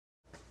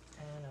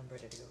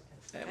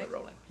And we're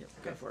rolling. Yep,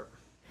 go for it.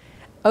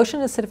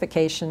 Ocean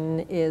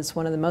acidification is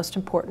one of the most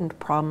important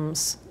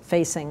problems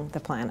facing the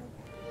planet.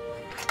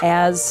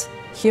 As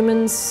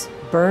humans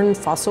burn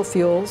fossil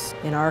fuels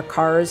in our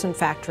cars and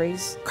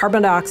factories,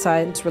 carbon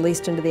dioxide is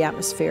released into the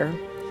atmosphere.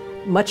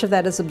 Much of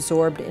that is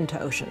absorbed into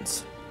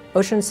oceans.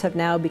 Oceans have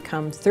now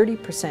become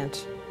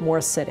 30% more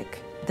acidic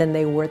than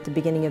they were at the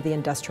beginning of the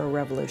Industrial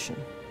Revolution.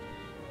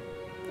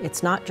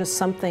 It's not just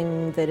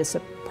something that is a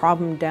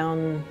problem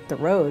down the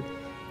road,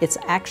 it's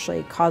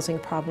actually causing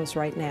problems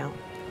right now.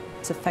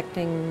 It's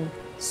affecting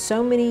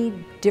so many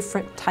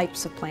different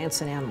types of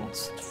plants and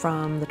animals,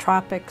 from the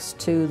tropics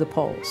to the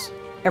poles.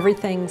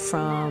 Everything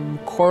from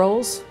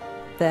corals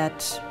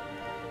that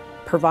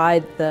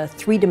provide the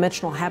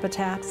three-dimensional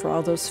habitat for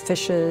all those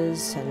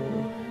fishes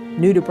and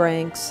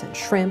nudibranchs and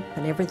shrimp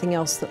and everything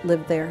else that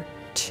live there,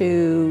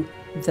 to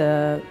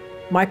the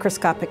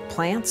microscopic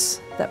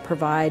plants that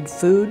provide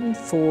food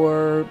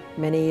for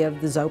many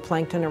of the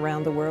zooplankton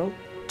around the world,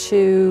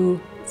 to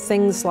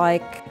things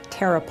like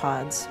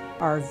pteropods,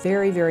 are a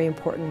very, very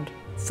important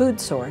food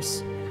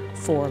source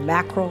for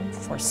mackerel,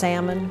 for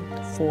salmon,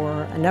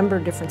 for a number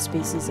of different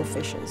species of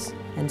fishes.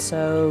 And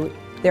so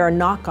there are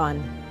knock-on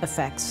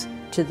effects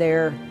to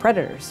their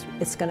predators.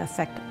 It's going to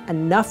affect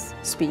enough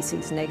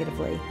species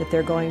negatively that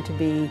they're going to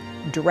be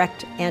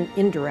direct and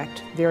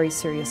indirect, very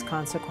serious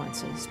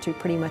consequences to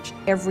pretty much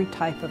every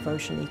type of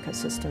ocean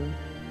ecosystem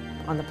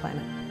on the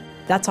planet.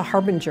 That's a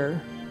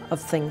harbinger of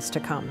things to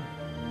come.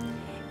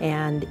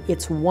 And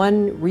it's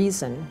one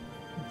reason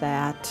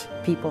that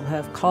people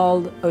have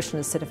called ocean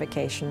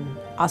acidification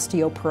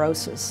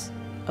osteoporosis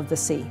of the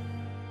sea.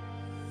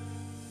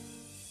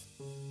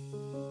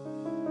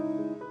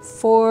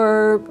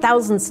 For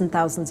thousands and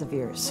thousands of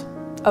years,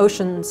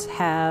 oceans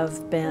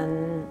have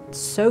been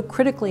so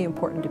critically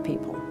important to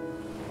people.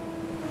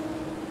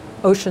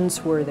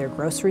 Oceans were their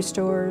grocery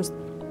stores,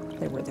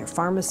 they were their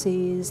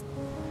pharmacies,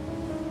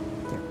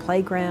 their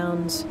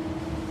playgrounds,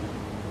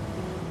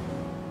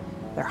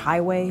 their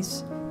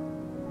highways.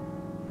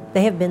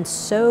 They have been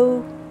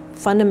so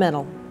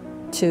fundamental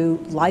to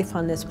life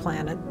on this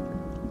planet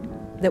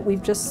that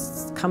we've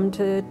just come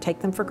to take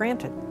them for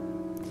granted.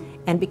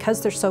 And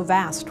because they're so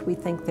vast, we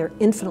think they're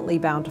infinitely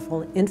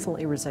bountiful and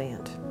infinitely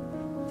resilient.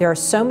 There are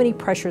so many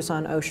pressures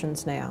on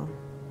oceans now.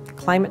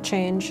 Climate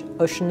change,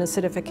 ocean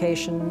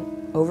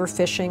acidification,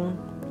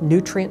 overfishing,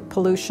 nutrient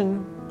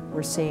pollution.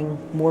 We're seeing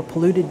more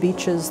polluted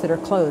beaches that are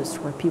closed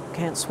where people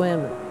can't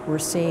swim. We're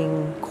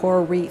seeing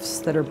coral reefs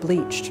that are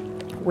bleached.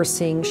 We're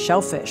seeing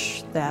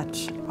shellfish that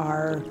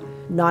are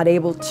not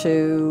able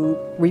to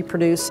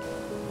reproduce.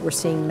 We're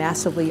seeing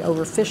massively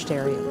overfished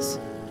areas.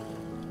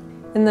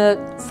 In the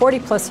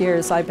 40+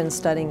 years I've been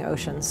studying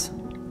oceans,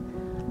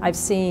 I've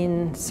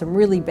seen some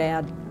really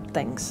bad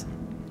things.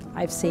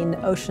 I've seen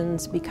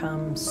oceans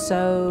become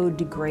so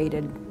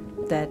degraded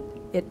that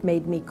it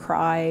made me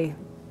cry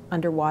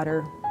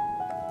underwater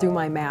through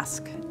my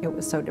mask. It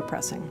was so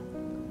depressing.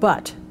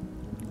 But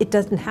it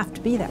doesn't have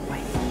to be that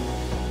way.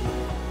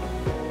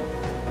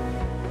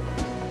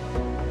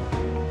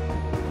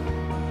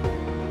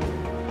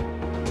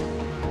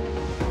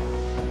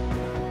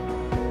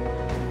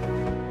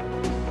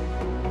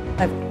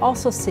 I've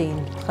also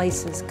seen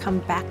places come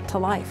back to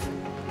life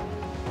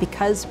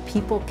because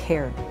people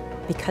cared,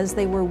 because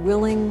they were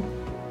willing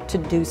to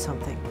do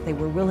something. They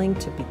were willing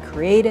to be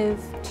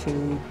creative,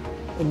 to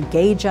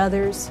engage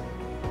others,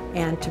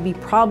 and to be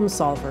problem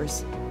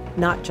solvers,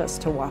 not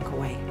just to walk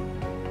away.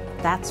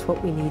 That's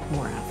what we need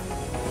more of.